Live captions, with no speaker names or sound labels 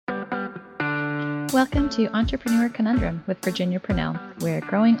Welcome to Entrepreneur Conundrum with Virginia Purnell, where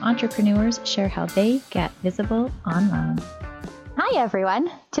growing entrepreneurs share how they get visible online. Hi, everyone.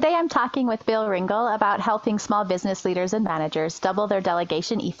 Today I'm talking with Bill Ringel about helping small business leaders and managers double their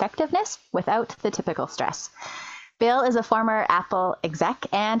delegation effectiveness without the typical stress. Bill is a former Apple exec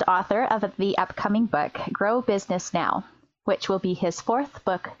and author of the upcoming book, Grow Business Now, which will be his fourth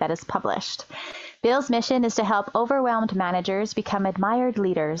book that is published. Bill's mission is to help overwhelmed managers become admired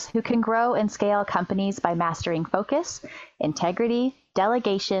leaders who can grow and scale companies by mastering focus, integrity,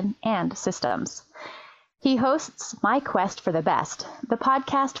 delegation, and systems. He hosts My Quest for the Best, the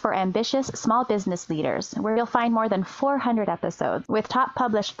podcast for ambitious small business leaders, where you'll find more than 400 episodes with top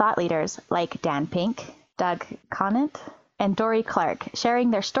published thought leaders like Dan Pink, Doug Conant, and Dorie Clark, sharing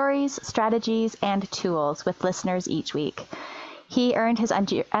their stories, strategies, and tools with listeners each week. He earned his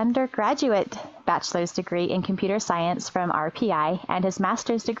undergraduate bachelor's degree in computer science from RPI and his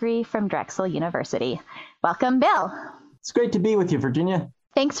master's degree from Drexel University. Welcome, Bill. It's great to be with you, Virginia.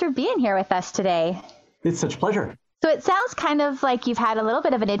 Thanks for being here with us today. It's such a pleasure. So it sounds kind of like you've had a little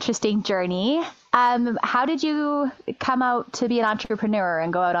bit of an interesting journey. How did you come out to be an entrepreneur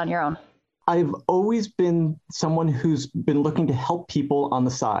and go out on your own? I've always been someone who's been looking to help people on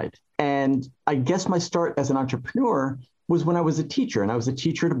the side. And I guess my start as an entrepreneur was when I was a teacher, and I was a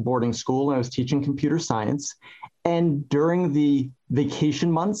teacher at a boarding school, and I was teaching computer science. And during the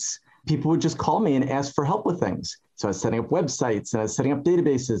vacation months, people would just call me and ask for help with things. So I was setting up websites, and I was setting up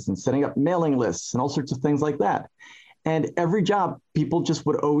databases and setting up mailing lists and all sorts of things like that. And every job, people just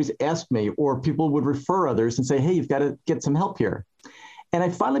would always ask me, or people would refer others and say, hey, you've got to get some help here. And I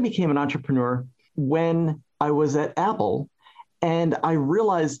finally became an entrepreneur when I was at Apple. And I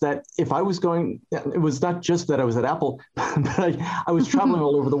realized that if I was going, it was not just that I was at Apple, but I was traveling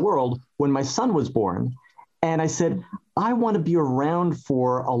all over the world when my son was born. And I said, I want to be around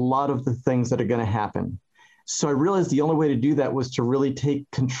for a lot of the things that are going to happen. So I realized the only way to do that was to really take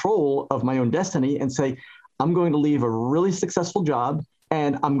control of my own destiny and say, I'm going to leave a really successful job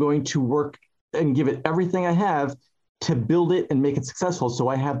and I'm going to work and give it everything I have to build it and make it successful. So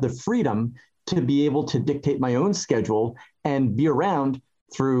I have the freedom to be able to dictate my own schedule and be around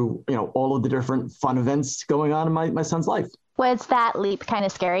through, all of the different fun events going on in my son's life. Was that leap kind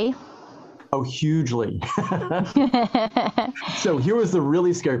of scary? Oh, hugely. So here was the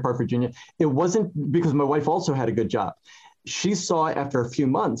really scary part, Virginia. It wasn't because my wife also had a good job. She saw after a few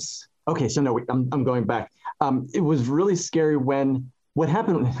months. Okay, so no, I'm going back. It was really scary when what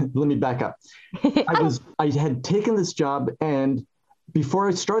happened. Let me back up. I had taken this job, and before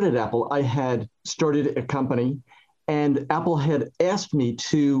I started Apple, I had started a company, and Apple had asked me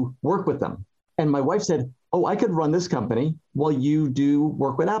to work with them. And my wife said, oh, I could run this company while you do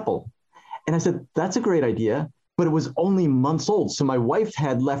work with Apple. And I said, that's a great idea, but it was only months old. So my wife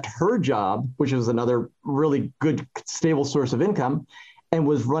had left her job, which was another really good, stable source of income, and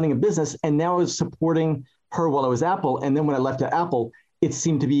was running a business. And now I was supporting her while I was Apple. And then when I left at Apple, it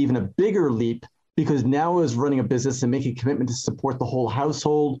seemed to be even a bigger leap because now I was running a business and making a commitment to support the whole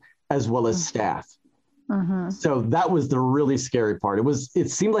household as well as staff. Mm-hmm. So that was the really scary part.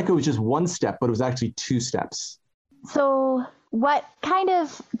 It seemed like it was just one step, but it was actually two steps. So what kind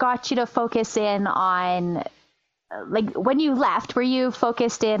of got you to focus in on, like when you left, were you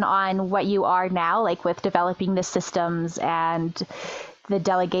focused in on what you are now, like with developing the systems and the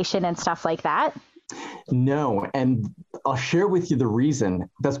delegation and stuff like that? No, and I'll share with you the reason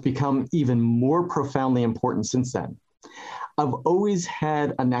that's become even more profoundly important since then. I've always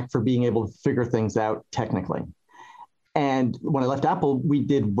had a knack for being able to figure things out technically. And when I left Apple, we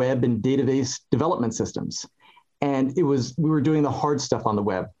did web and database development systems. And we were doing the hard stuff on the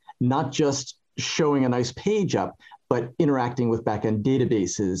web, not just showing a nice page up, but interacting with backend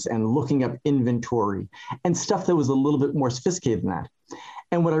databases and looking up inventory and stuff that was a little bit more sophisticated than that.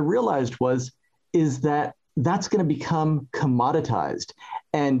 And what I realized is that that's going to become commoditized.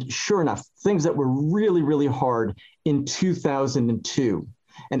 And sure enough, things that were really, really hard in 2002,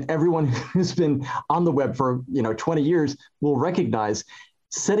 and everyone who's been on the web for 20 years will recognize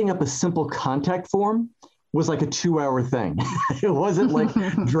setting up a simple contact form was like a 2-hour thing. It wasn't like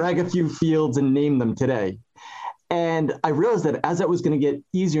drag a few fields and name them today. And I realized that as that was going to get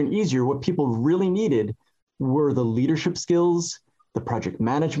easier and easier, what people really needed were the leadership skills, the project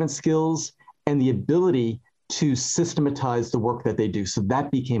management skills, and the ability to systematize the work that they do. So that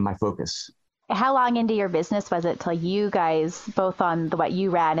became my focus. How long into your business was it till you guys, both on what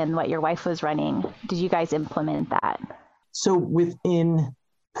you ran and what your wife was running, did you guys implement that? So within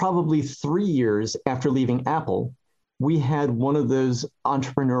probably 3 years after leaving Apple, we had one of those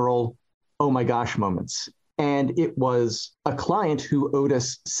entrepreneurial, oh my gosh moments. And it was a client who owed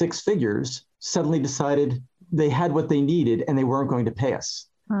us 6 figures, suddenly decided they had what they needed and they weren't going to pay us.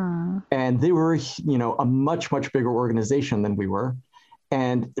 And they were, a much, much bigger organization than we were.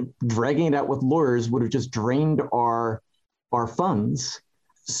 And dragging it out with lawyers would have just drained our funds.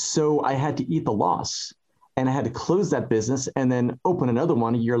 So I had to eat the loss, and I had to close that business and then open another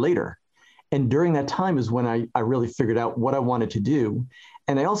one a year later. And during that time is when I really figured out what I wanted to do.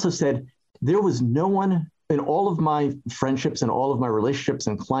 And I also said, there was no one in all of my friendships and all of my relationships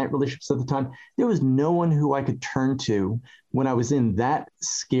and client relationships at the time, there was no one who I could turn to when I was in that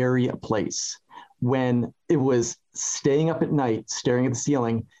scary a place, when it was staying up at night, staring at the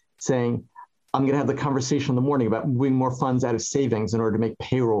ceiling, saying, I'm going to have the conversation in the morning about moving more funds out of savings in order to make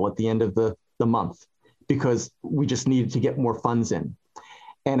payroll at the end of the month, because we just needed to get more funds in.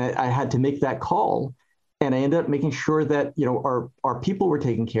 And I had to make that call. And I ended up making sure that, our people were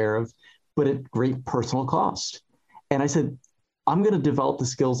taken care of, but at great personal cost. And I said, I'm going to develop the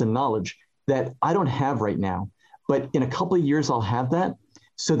skills and knowledge that I don't have right now, but in a couple of years, I'll have that,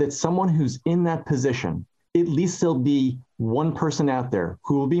 so that someone who's in that position, at least there'll be one person out there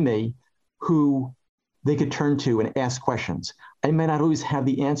who will be me, who they could turn to and ask questions. I may not always have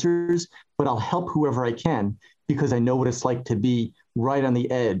the answers, but I'll help whoever I can, because I know what it's like to be right on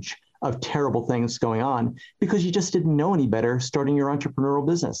the edge of terrible things going on, because you just didn't know any better starting your entrepreneurial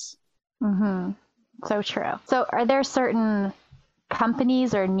business. Mm-hmm. So true. So are there certain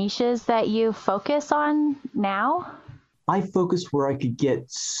companies or niches that you focus on now? I focused where I could get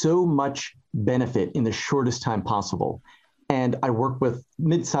so much benefit in the shortest time possible. And I work with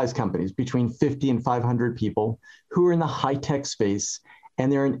mid-sized companies between 50 and 500 people who are in the high-tech space,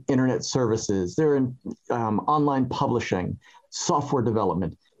 and they're in internet services, they're in online publishing, software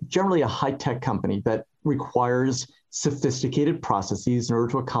development, generally a high-tech company that requires sophisticated processes in order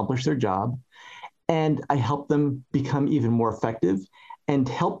to accomplish their job. And I help them become even more effective and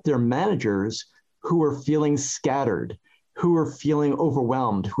help their managers who are feeling scattered, who are feeling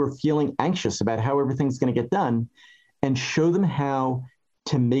overwhelmed, who are feeling anxious about how everything's going to get done, and show them how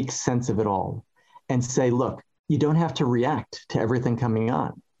to make sense of it all and say, look, you don't have to react to everything coming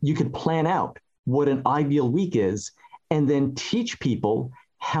on. You could plan out what an ideal week is and then teach people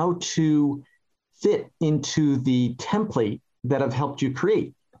how to fit into the template that I've helped you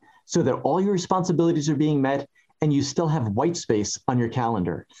create, so that all your responsibilities are being met and you still have white space on your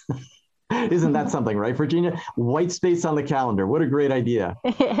calendar. Isn't that something, right, Virginia? White space on the calendar. What a great idea.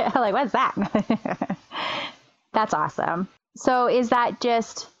 Like, what's that? That's awesome. So is that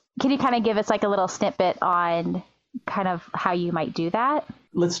just, can you kind of give us like a little snippet on kind of how you might do that?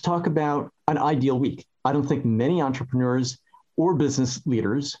 Let's talk about an ideal week. I don't think many entrepreneurs or business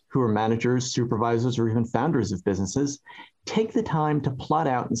leaders who are managers, supervisors, or even founders of businesses take the time to plot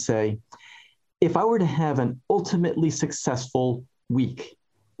out and say, if I were to have an ultimately successful week,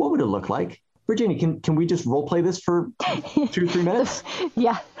 what would it look like? Virginia, can we just role play this for 2-3 minutes?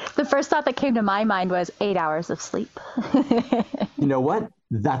 Yeah. The first thought that came to my mind was 8 hours of sleep. You know what?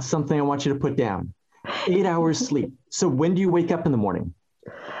 That's something I want you to put down. 8 hours sleep. So when do you wake up in the morning?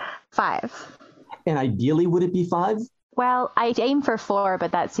 5. And ideally, would it be 5? Well, I aim for 4,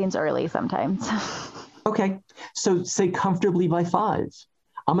 but that seems early sometimes. Okay. So say comfortably by 5.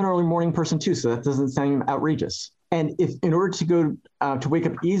 I'm an early morning person too, so that doesn't sound outrageous. And if in order to go to wake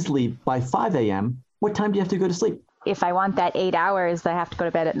up easily by 5 a.m., what time do you have to go to sleep? If I want that 8 hours, I have to go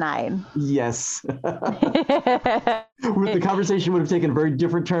to bed at 9. Yes. The conversation would have taken a very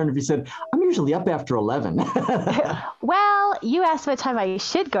different turn if you said, I'm usually up after 11. Well, you asked what time I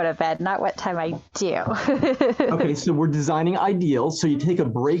should go to bed, not what time I do. Okay, so we're designing ideals. So you take a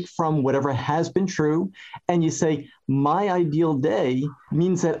break from whatever has been true, and you say, my ideal day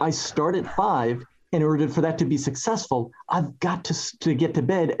means that I start at 5. In order for that to be successful, I've got to get to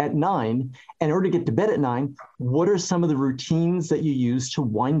bed at 9. And in order to get to bed at 9, what are some of the routines that you use to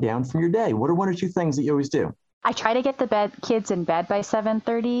wind down from your day? What are 1 or 2 things that you always do? I try to get the kids in bed by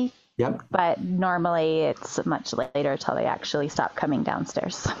 7:30. Yep. But normally it's much later till they actually stop coming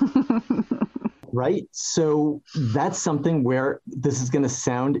downstairs. Right? So that's something where this is going to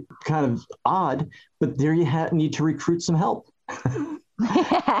sound kind of odd, but there you need to recruit some help.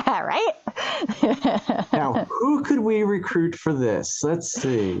 Right? Now, who could we recruit for this? Let's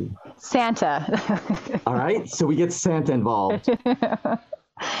see. Santa. All right. So we get Santa involved.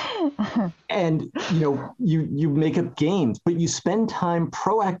 And, you make up games, but you spend time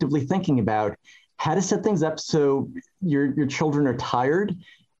proactively thinking about how to set things up so your children are tired,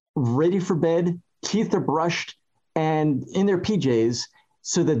 ready for bed, teeth are brushed, and in their PJs,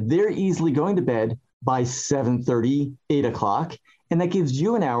 so that they're easily going to bed by 7:30, 8 o'clock. And that gives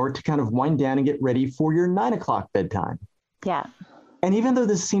you an hour to kind of wind down and get ready for your 9 o'clock bedtime. Yeah. And even though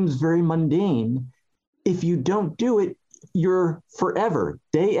this seems very mundane, if you don't do it, you're forever,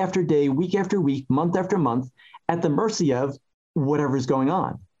 day after day, week after week, month after month, at the mercy of whatever's going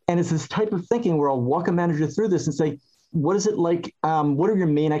on. And it's this type of thinking where I'll walk a manager through this and say, what is it like? What are your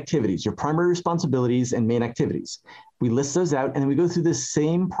main activities, your primary responsibilities and main activities? We list those out, and then we go through this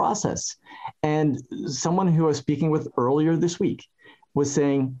same process. And someone who I was speaking with earlier this week was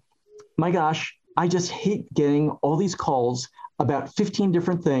saying, my gosh, I just hate getting all these calls about 15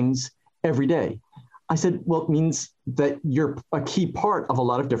 different things every day. I said, well, it means that you're a key part of a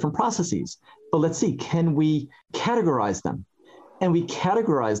lot of different processes. But let's see, can we categorize them? And we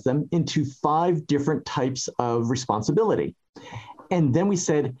categorize them into 5 different types of responsibility. And then we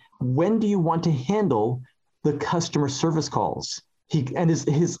said, when do you want to handle the customer service calls?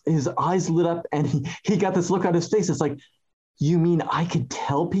 His eyes lit up and he got this look on his face. It's like, you mean I could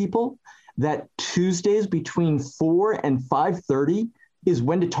tell people that Tuesdays between 4 and 5:30 is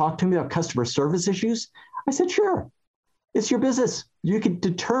when to talk to me about customer service issues? I said, sure, it's your business. You can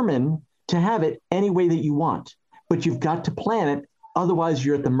determine to have it any way that you want, but you've got to plan it. Otherwise,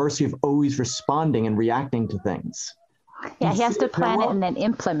 you're at the mercy of always responding and reacting to things. Yeah, he has to plan it and then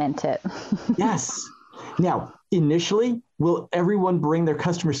implement it. Yes. Now, initially, will everyone bring their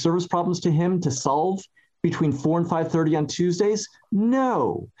customer service problems to him to solve between 4 and 5:30 on Tuesdays?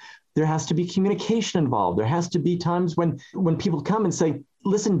 No. There has to be communication involved. There has to be times when people come and say,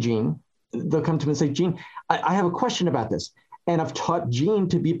 listen, Gene, they'll come to me and say, Gene, I have a question about this. And I've taught Gene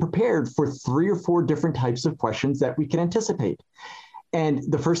to be prepared for 3 or 4 different types of questions that we can anticipate. And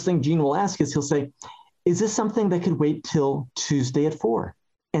the first thing Gene will ask is he'll say, is this something that could wait till Tuesday at 4?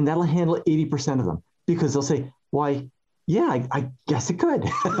 And that'll handle 80% of them, because they'll say, why, yeah, I guess it could.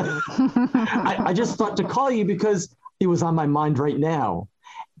 I just thought to call you because it was on my mind right now.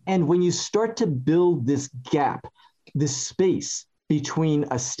 And when you start to build this gap, this space between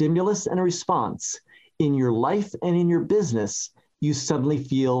a stimulus and a response in your life and in your business, you suddenly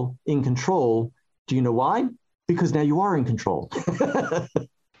feel in control. Do you know why? Because now you are in control.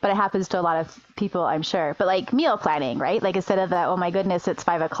 But it happens to a lot of people, I'm sure. But like meal planning, right? Like instead of that, oh my goodness, it's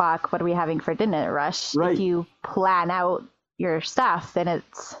 5 o'clock, what are we having for dinner rush? Right. If you plan out your stuff, then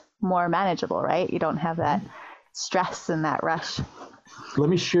it's more manageable, right? You don't have that stress and that rush. Let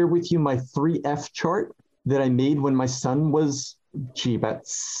me share with you my 3F chart that I made when my son was, about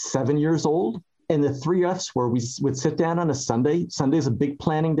 7 years old. And the 3 Fs were we would sit down on a Sunday. Sunday is a big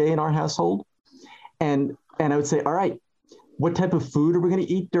planning day in our household. And I would say, all right, what type of food are we going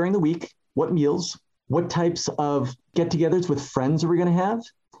to eat during the week? What meals? What types of get-togethers with friends are we going to have?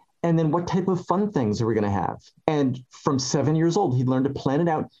 And then what type of fun things are we going to have? And from 7 years old, he learned to plan it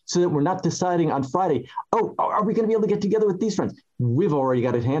out so that we're not deciding on Friday, oh, are we going to be able to get together with these friends? We've already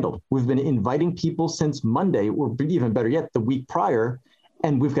got it handled. We've been inviting people since Monday, or even better yet, the week prior,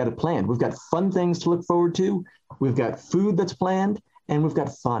 and we've got it planned. We've got fun things to look forward to. We've got food that's planned, and we've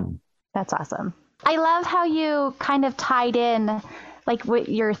got fun. That's awesome. I love how you kind of tied in like with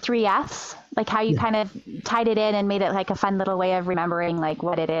your 3 Fs, like how you kind of tied it in and made it like a fun little way of remembering like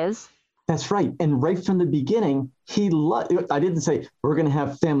what it is. That's right. And right from the beginning, I didn't say we're going to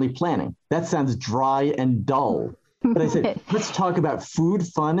have family planning. That sounds dry and dull. But I said, let's talk about food,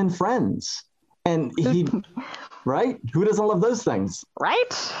 fun, and friends. And right? Who doesn't love those things?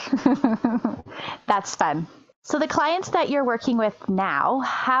 Right? That's fun. So the clients that you're working with now,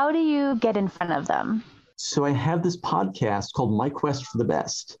 how do you get in front of them? So I have this podcast called My Quest for the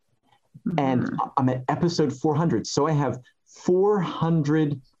Best. And I'm at episode 400. So I have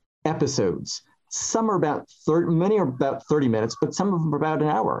 400 episodes. Some are about 30, many are about 30 minutes, but some of them are about an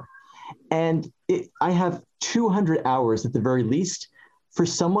hour. And I have 200 hours at the very least for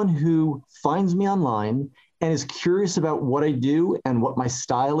someone who finds me online and is curious about what I do and what my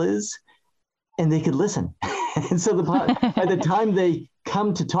style is, and they could listen. And so by the time they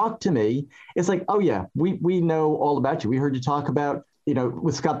come to talk to me, it's like, oh yeah, we know all about you. We heard you talk about,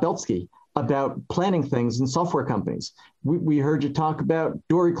 with Scott Belsky about planning things in software companies. We heard you talk about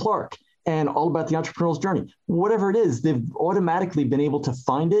Dory Clark and all about the entrepreneurial journey. Whatever it is, they've automatically been able to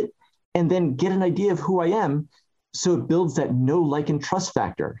find it and then get an idea of who I am. So it builds that know, like, and trust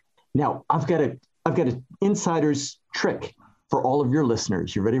factor. Now, I've got an insider's trick for all of your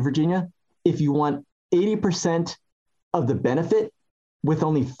listeners. You ready, Virginia? If you want 80% of the benefit with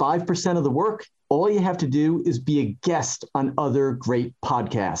only 5% of the work, all you have to do is be a guest on other great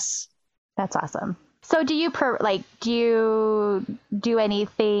podcasts. That's awesome. So do you do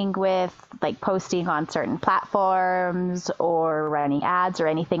anything with like posting on certain platforms or running ads or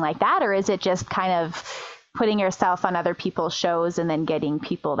anything like that? Or is it just kind of putting yourself on other people's shows and then getting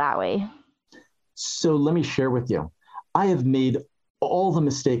people that way? So let me share with you. I have made all the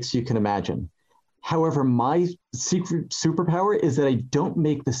mistakes you can imagine. However, my secret superpower is that I don't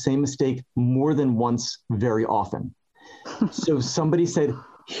make the same mistake more than once very often. So somebody said,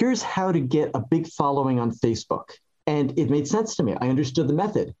 here's how to get a big following on Facebook. And it made sense to me. I understood the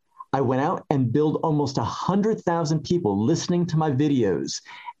method. I went out and built almost 100,000 people listening to my videos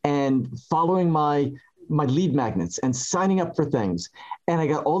and following my lead magnets and signing up for things. And I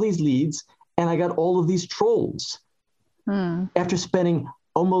got all these leads and I got all of these trolls. After spending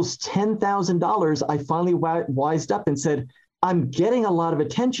almost $10,000, I finally wised up and said, I'm getting a lot of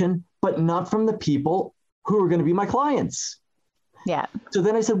attention, but not from the people who are going to be my clients. Yeah. So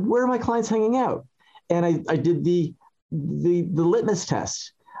then I said, where are my clients hanging out? And I did the litmus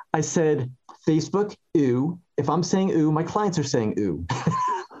test. I said, Facebook, ooh. If I'm saying ooh, my clients are saying ooh.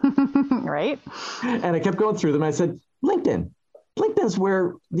 Right. And I kept going through them. I said, LinkedIn. LinkedIn's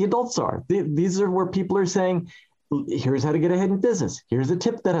where the adults are. These are where people are saying, here's how to get ahead in business. Here's a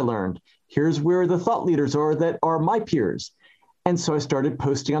tip that I learned. Here's where the thought leaders are that are my peers. And so I started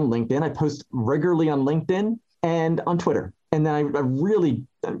posting on LinkedIn. I post regularly on LinkedIn and on Twitter. And then I really,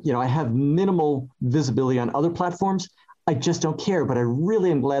 I have minimal visibility on other platforms. I just don't care, but I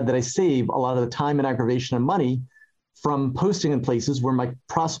really am glad that I save a lot of the time and aggravation and money from posting in places where my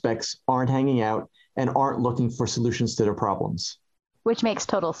prospects aren't hanging out and aren't looking for solutions to their problems. Which makes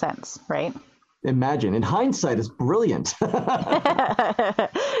total sense, right? Imagine. In hindsight, it's brilliant. So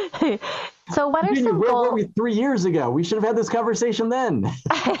what are some Where goals? were we 3 years ago? We should have had this conversation then.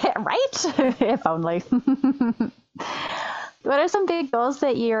 Right? If only. What are some big goals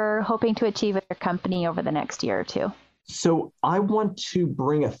that you're hoping to achieve at your company over the next year or two? So I want to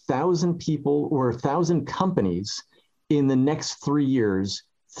bring 1,000 people or 1,000 companies in the next 3 years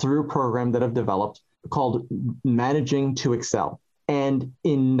through a program that I've developed called Managing to Excel. And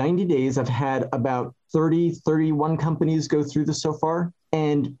in 90 days, I've had about 31 companies go through this so far.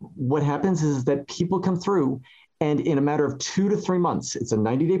 And what happens is that people come through, and in a matter of 2 to 3 months, it's a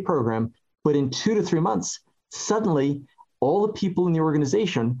 90-day program, but in 2 to 3 months, suddenly all the people in the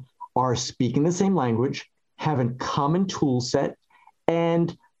organization are speaking the same language, have a common tool set,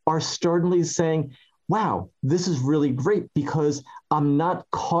 and are startingly saying, wow, this is really great because I'm not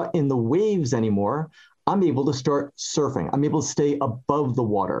caught in the waves anymore. I'm able to start surfing. I'm able to stay above the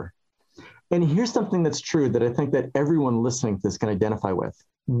water. And here's something that's true that I think that everyone listening to this can identify with.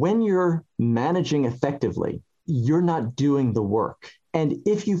 When you're managing effectively, you're not doing the work. And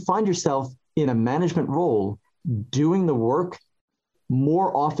if you find yourself in a management role doing the work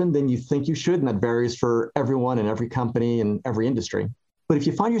more often than you think you should, and that varies for everyone in every company and every industry, but if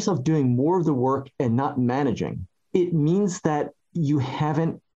you find yourself doing more of the work and not managing, it means that you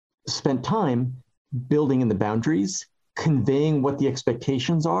haven't spent time building in the boundaries, conveying what the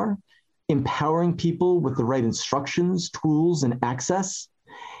expectations are, empowering people with the right instructions, tools, and access.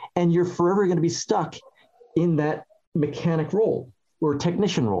 And you're forever going to be stuck in that mechanic role or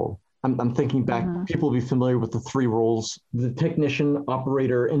technician role. I'm thinking back, people will be familiar with the 3 roles, the technician,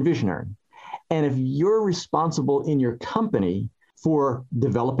 operator, and visionary. And if you're responsible in your company for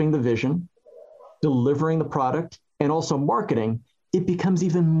developing the vision, delivering the product, and also marketing, it becomes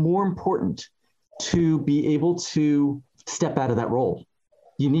even more important to be able to step out of that role.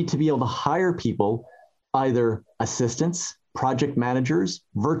 You need to be able to hire people, either assistants, project managers,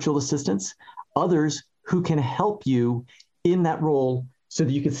 virtual assistants, others who can help you in that role so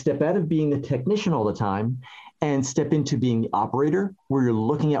that you can step out of being the technician all the time and step into being the operator, where you're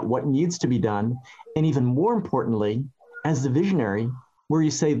looking at what needs to be done. And even more importantly, as the visionary, where you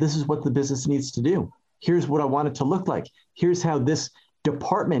say, this is what the business needs to do. Here's what I want it to look like. Here's how this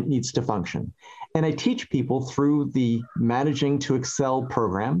department needs to function. And I teach people through the Managing to Excel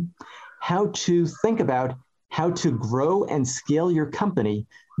program how to think about how to grow and scale your company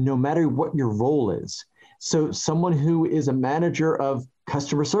no matter what your role is. So someone who is a manager of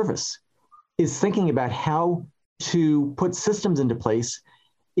customer service is thinking about how to put systems into place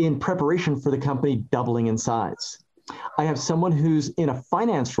in preparation for the company doubling in size. I have someone who's in a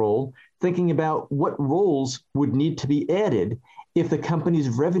finance role thinking about what roles would need to be added if the company's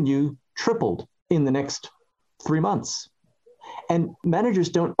revenue tripled in the next 3 months. And managers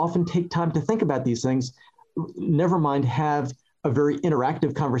don't often take time to think about these things, never mind have a very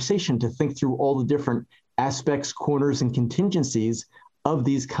interactive conversation to think through all the different aspects, corners, and contingencies of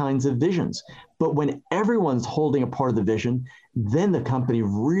these kinds of visions. But when everyone's holding a part of the vision, then the company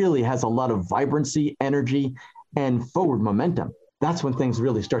really has a lot of vibrancy, energy, and forward momentum. That's when things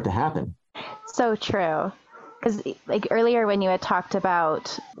really start to happen. So true. Because like earlier when you had talked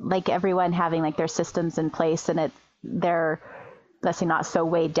about like everyone having like their systems in place and they're, let's say, not so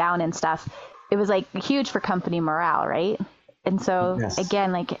weighed down and stuff, it was like huge for company morale, right? And so Yes.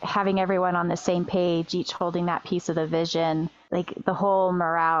 again, like having everyone on the same page, each holding that piece of the vision, like the whole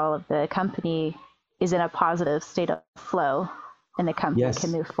morale of the company is in a positive state of flow, and the company Yes.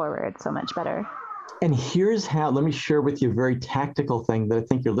 can move forward so much better. And here's how, let me share with you a very tactical thing that I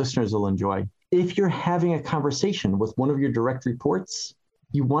think your listeners will enjoy. If you're having a conversation with one of your direct reports,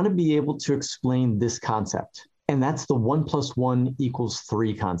 you want to be able to explain this concept. And that's the 1 + 1 =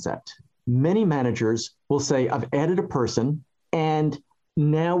 3 concept. Many managers will say, I've added a person, and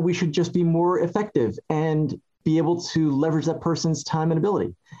now we should just be more effective and be able to leverage that person's time and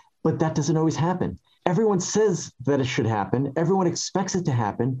ability. But that doesn't always happen. Everyone says that it should happen. Everyone expects it to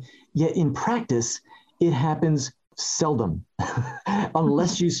happen. Yet in practice, it happens seldom.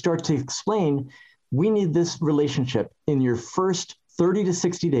 Unless you start to explain, we need this relationship in your first 30 to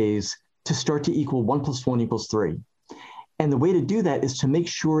 60 days to start to equal 1 + 1 = 3. And the way to do that is to make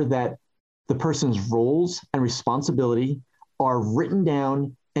sure that the person's roles and responsibility are written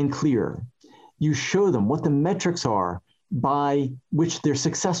down and clear. You show them what the metrics are by which their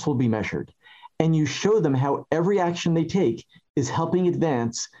success will be measured. And you show them how every action they take is helping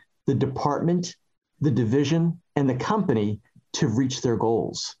advance the department, the division, and the company to reach their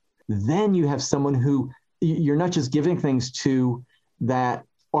goals. Then you have someone who you're not just giving things to that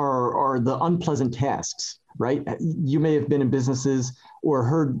are the unpleasant tasks, right? You may have been in businesses or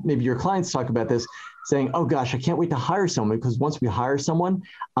heard maybe your clients talk about this, saying, oh gosh, I can't wait to hire someone, because once we hire someone,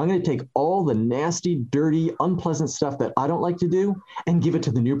 I'm going to take all the nasty, dirty, unpleasant stuff that I don't like to do and give it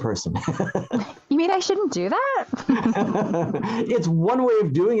to the new person. You mean I shouldn't do that? It's one way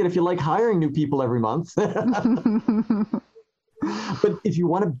of doing it if you like hiring new people every month. But if you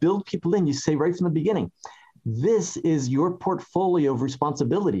want to build people in, you say right from the beginning, this is your portfolio of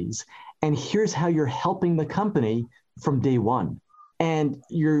responsibilities, and here's how you're helping the company from day one. And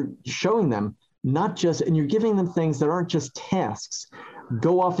you're showing them not just, and you're giving them things that aren't just tasks.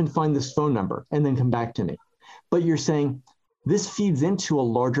 Go off and find this phone number and then come back to me. But you're saying, this feeds into a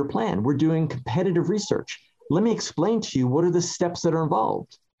larger plan. We're doing competitive research. Let me explain to you what are the steps that are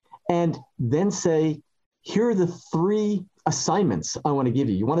involved. And then say, here are the 3 assignments I want to give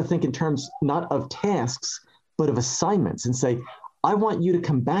you. You want to think in terms not of tasks, but of assignments, and say, I want you to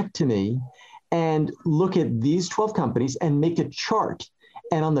come back to me and look at these 12 companies and make a chart.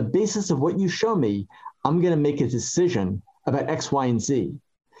 And on the basis of what you show me, I'm going to make a decision about X, Y, and Z.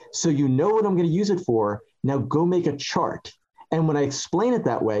 So you know what I'm going to use it for. Now go make a chart. And when I explain it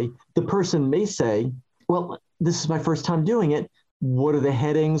that way, the person may say, well, this is my first time doing it. What are the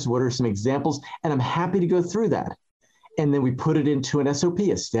headings? What are some examples? And I'm happy to go through that. And then we put it into an SOP,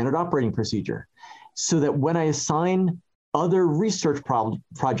 a standard operating procedure, so that when I assign other research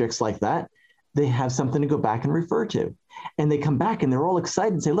projects like that, they have something to go back and refer to. And they come back and they're all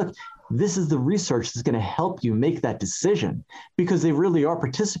excited and say, look, this is the research that's going to help you make that decision, because they really are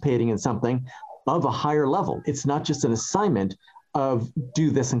participating in something of a higher level. It's not just an assignment of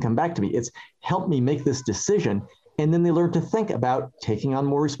do this and come back to me. It's help me make this decision. And then they learn to think about taking on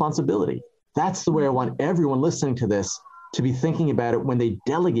more responsibility. That's the way I want everyone listening to this to be thinking about it when they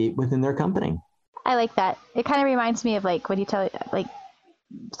delegate within their company. I like that. It kind of reminds me of like when you tell, like,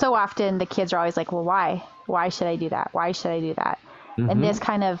 so often the kids are always like, well, why? Why should I do that? Why should I do that? Mm-hmm. And this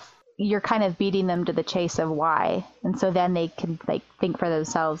kind of, you're kind of beating them to the chase of why. And so then they can like think for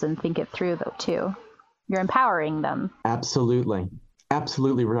themselves and think it through though too. You're empowering them. Absolutely.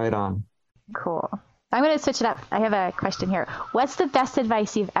 Absolutely right on. Cool. I'm going to switch it up. I have a question here. What's the best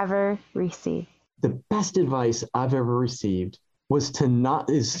advice you've ever received? The best advice I've ever received was to not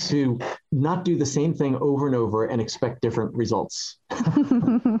do the same thing over and over and expect different results.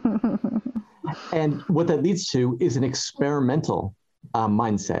 And what that leads to is an experimental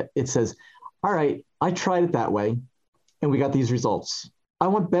mindset. It says, all right, I tried it that way and we got these results. I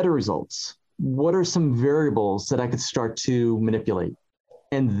want better results. What are some variables that I could start to manipulate?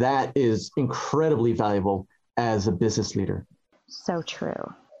 And that is incredibly valuable as a business leader. So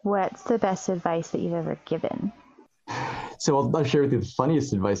true. What's the best advice that you've ever given? So I'll share with you the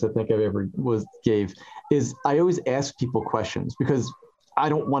funniest advice I think I've ever gave is I always ask people questions because I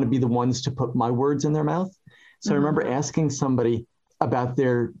don't want to be the ones to put my words in their mouth. So I remember asking somebody about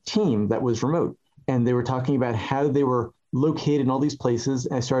their team that was remote, and they were talking about how they were located in all these places.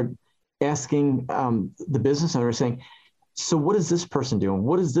 And I started asking the business owner saying, so what is this person doing?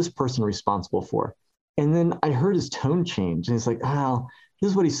 What is this person responsible for? And then I heard his tone change, and he's like, oh,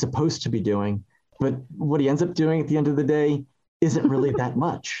 this is what he's supposed to be doing. But what he ends up doing at the end of the day isn't really that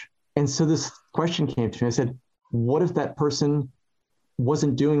much. And so this question came to me. I said, what if that person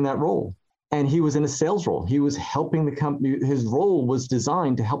wasn't doing that role. And he was in a sales role. He was helping the company. His role was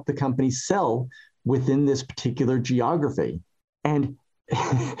designed to help the company sell within this particular geography. And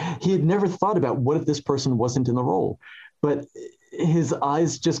he had never thought about what if this person wasn't in the role. But his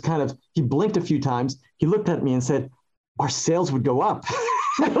eyes just he blinked a few times. He looked at me and said, our sales would go up.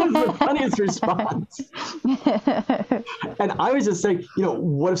 That was the funniest response. And I was just saying,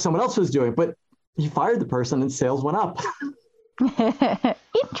 what if someone else was doing it? But he fired the person and sales went up.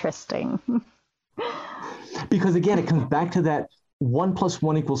 Interesting. Because again, it comes back to that 1 +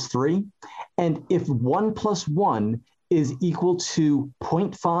 1 = 3. And if 1 + 1 is equal to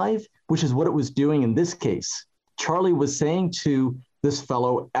 0.5, which is what it was doing in this case, Charlie was saying to this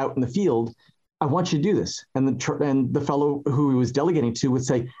fellow out in the field, I want you to do this. And the fellow who he was delegating to would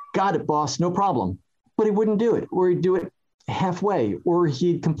say, got it, boss, no problem. But he wouldn't do it, or he'd do it halfway, or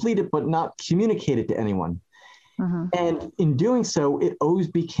he'd complete it but not communicate it to anyone. Mm-hmm. And in doing so, it always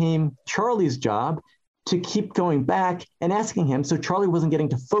became Charlie's job to keep going back and asking him. So Charlie wasn't getting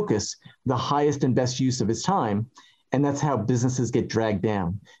to focus the highest and best use of his time. And that's how businesses get dragged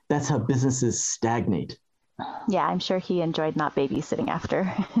down. That's how businesses stagnate. Yeah, I'm sure he enjoyed not babysitting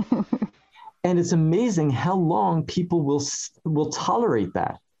after. And it's amazing how long people will tolerate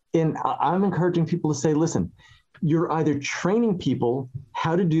that. And I'm encouraging people to say, listen, you're either training people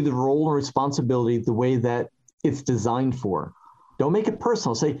how to do the role or responsibility the way that it's designed for. Don't make it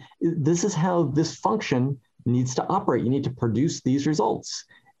personal. Say, this is how this function needs to operate. You need to produce these results.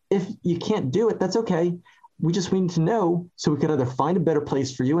 If you can't do it, that's okay. We just need to know so we could either find a better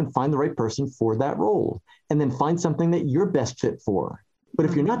place for you and find the right person for that role, and then find something that you're best fit for. But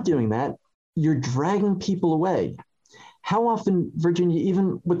if you're not doing that, you're dragging people away. How often, Virginia,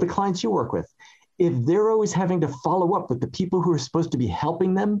 even with the clients you work with, if they're always having to follow up with the people who are supposed to be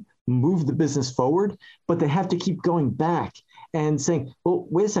helping them move the business forward, but they have to keep going back and saying, well,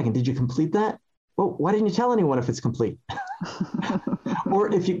 wait a second, did you complete that? Well, why didn't you tell anyone if it's complete?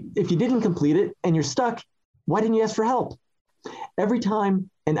 Or if you didn't complete it and you're stuck, why didn't you ask for help? Every time,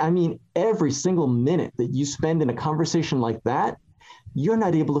 and I mean every single minute that you spend in a conversation like that, you're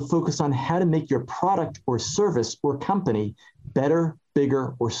not able to focus on how to make your product or service or company better,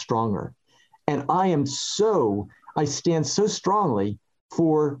 bigger, or stronger. And I stand so strongly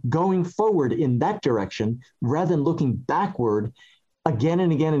for going forward in that direction rather than looking backward again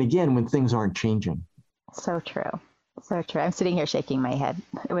and again and again when things aren't changing. So true. So true. I'm sitting here shaking my head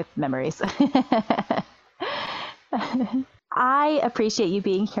with memories. I appreciate you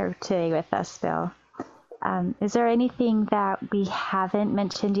being here today with us, Bill. Is there anything that we haven't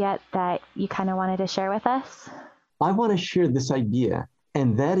mentioned yet that you kind of wanted to share with us? I want to share this idea,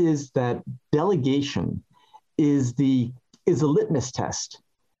 and that is that delegation is a litmus test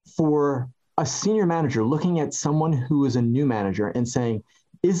for a senior manager looking at someone who is a new manager and saying,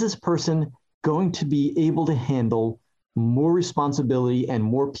 is this person going to be able to handle more responsibility and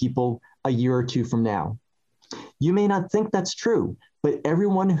more people a year or two from now? You may not think that's true, but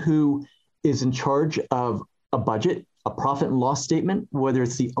everyone who is in charge of a budget, a profit and loss statement, whether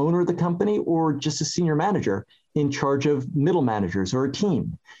it's the owner of the company or just a senior manager in charge of middle managers or a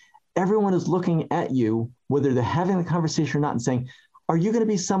team, everyone is looking at you, whether they're having the conversation or not, and saying, are you going to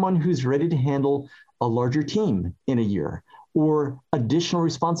be someone who's ready to handle a larger team in a year or additional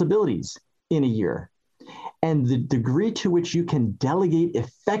responsibilities in a year? And the degree to which you can delegate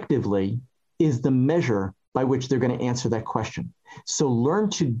effectively is the measure by which they're going to answer that question. So learn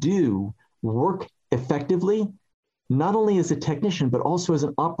to do work effectively, not only as a technician, but also as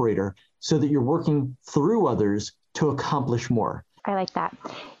an operator, so that you're working through others to accomplish more. I like that.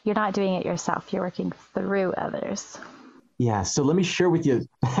 You're not doing it yourself. You're working through others. Yeah. So let me share with you.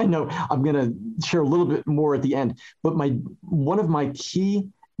 I know I'm going to share a little bit more at the end, but one of my key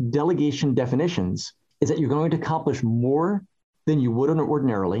delegation definitions is that you're going to accomplish more than you would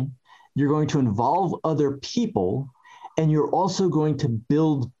ordinarily. You're going to involve other people, and you're also going to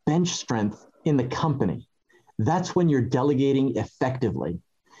build bench strength in the company. That's when you're delegating effectively.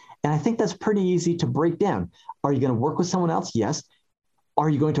 And I think that's pretty easy to break down. Are you going to work with someone else? Yes. Are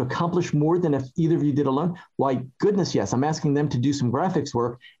you going to accomplish more than if either of you did alone? Why, goodness, yes. I'm asking them to do some graphics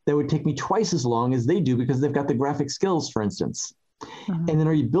work that would take me twice as long as they do because they've got the graphic skills, for instance. Mm-hmm. And then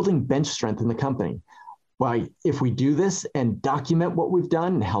are you building bench strength in the company? Why, if we do this and document what we've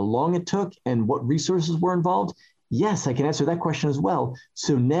done and how long it took and what resources were involved, yes, I can answer that question as well.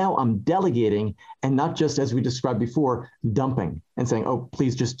 So now I'm delegating and not just, as we described before, dumping and saying, oh,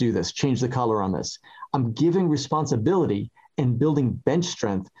 please just do this, change the color on this. I'm giving responsibility and building bench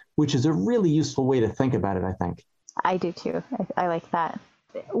strength, which is a really useful way to think about it, I think. I do too. I like that.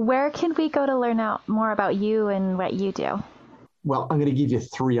 Where can we go to learn out more about you and what you do? Well, I'm going to give you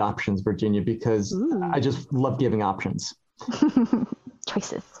 3 options, Virginia, because I just love giving options.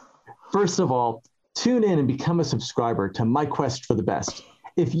 Choices. First of all, tune in and become a subscriber to My Quest for the Best.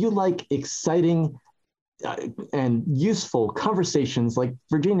 If you like exciting and useful conversations like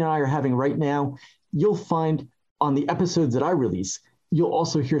Virginia and I are having right now, you'll find on the episodes that I release, you'll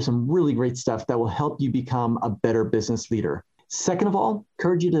also hear some really great stuff that will help you become a better business leader. Second of all,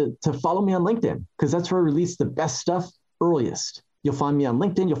 encourage you to follow me on LinkedIn, because that's where I release the best stuff earliest. You'll find me on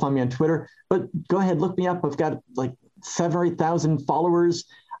LinkedIn, you'll find me on Twitter, but go ahead, look me up. I've got like 7,000 or 8,000 followers,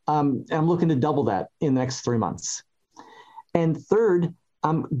 and I'm looking to double that in the next 3 months. And third,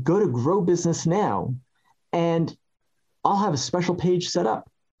 go to Grow Business Now, and I'll have a special page set up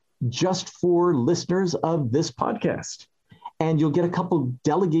just for listeners of this podcast. And you'll get a couple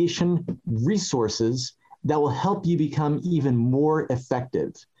delegation resources that will help you become even more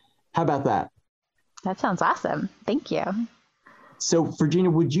effective. How about that? That sounds awesome. Thank you. So,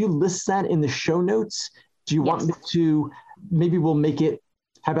 Virginia, would you list that in the show notes? Do you want me to, maybe we'll make it,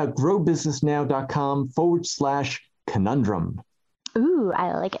 how about growbusinessnow.com/conundrum? Ooh,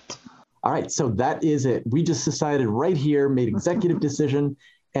 I like it. All right, so that is it. We just decided right here, made executive decision,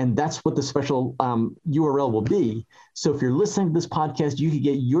 and that's what the special URL will be. So if you're listening to this podcast, you can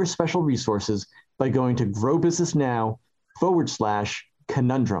get your special resources by going to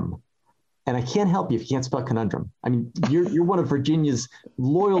growbusinessnow.com/conundrum. And I can't help you if you can't spell conundrum. I mean, you're one of Virginia's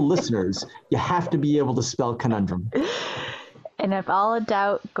loyal listeners. You have to be able to spell conundrum. And if all in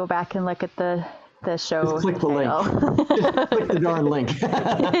doubt, go back and look at the show. Just click the link. Just click the darn link.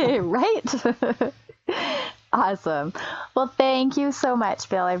 Right? Awesome. Well, thank you so much,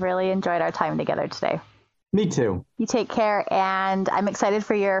 Bill. I've really enjoyed our time together today. Me too. You take care, and I'm excited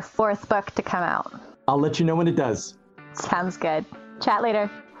for your 4th book to come out. I'll let you know when it does. Sounds good. Chat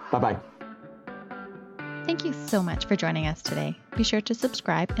later. Bye-bye. Thank you so much for joining us today. Be sure to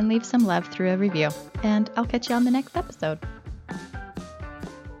subscribe and leave some love through a review. And I'll catch you on the next episode.